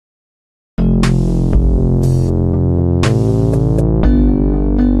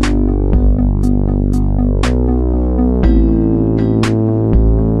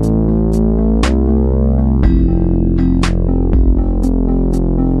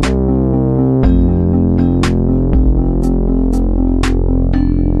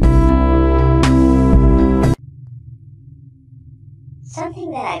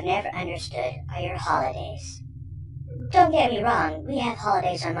understood are your holidays. Don't get me wrong, we have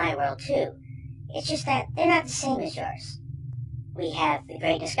holidays on my world too. It's just that they're not the same as yours. We have the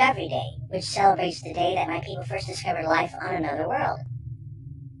Great Discovery Day, which celebrates the day that my people first discovered life on another world.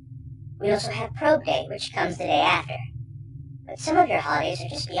 We also have Probe Day, which comes the day after. But some of your holidays are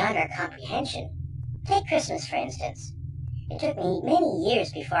just beyond our comprehension. Take Christmas, for instance. It took me many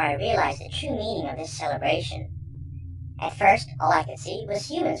years before I realized the true meaning of this celebration. At first, all I could see was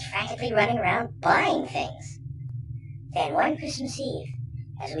humans frantically running around buying things. Then one Christmas Eve,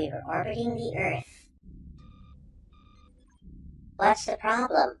 as we were orbiting the Earth... What's the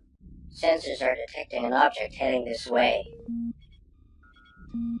problem? Sensors are detecting an object heading this way.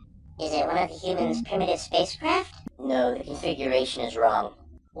 Is it one of the humans' primitive spacecraft? No, the configuration is wrong.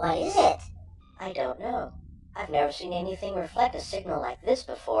 What is it? I don't know. I've never seen anything reflect a signal like this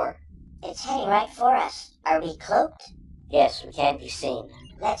before. It's heading right for us. Are we cloaked? Yes, we can't be seen.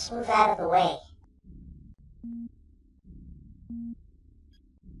 Let's move out of the way.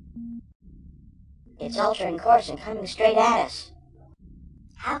 It's altering course and coming straight at us.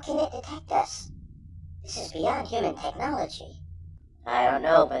 How can it detect us? This is beyond human technology. I don't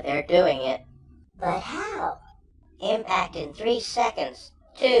know, but they're doing it. But how? Impact in 3 seconds.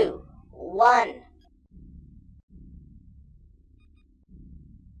 2, 1.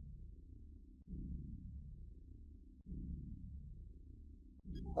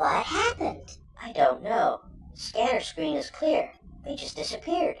 What happened? I don't know. The scanner screen is clear. They just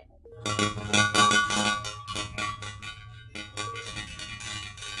disappeared.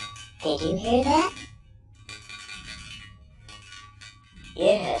 Did you hear that?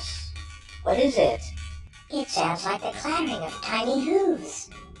 Yes. What is it? It sounds like the clattering of tiny hooves.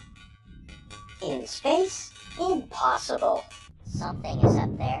 In space? Impossible. Something is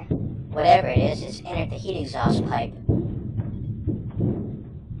up there. Whatever it is, it's entered the heat exhaust pipe.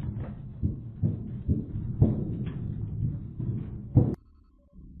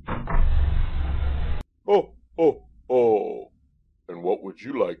 Oh, oh, oh. And what would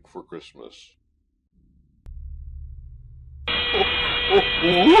you like for Christmas?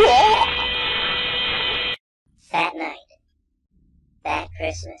 That night, that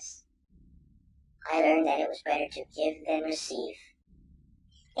Christmas, I learned that it was better to give than receive.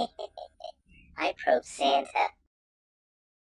 I probed Santa.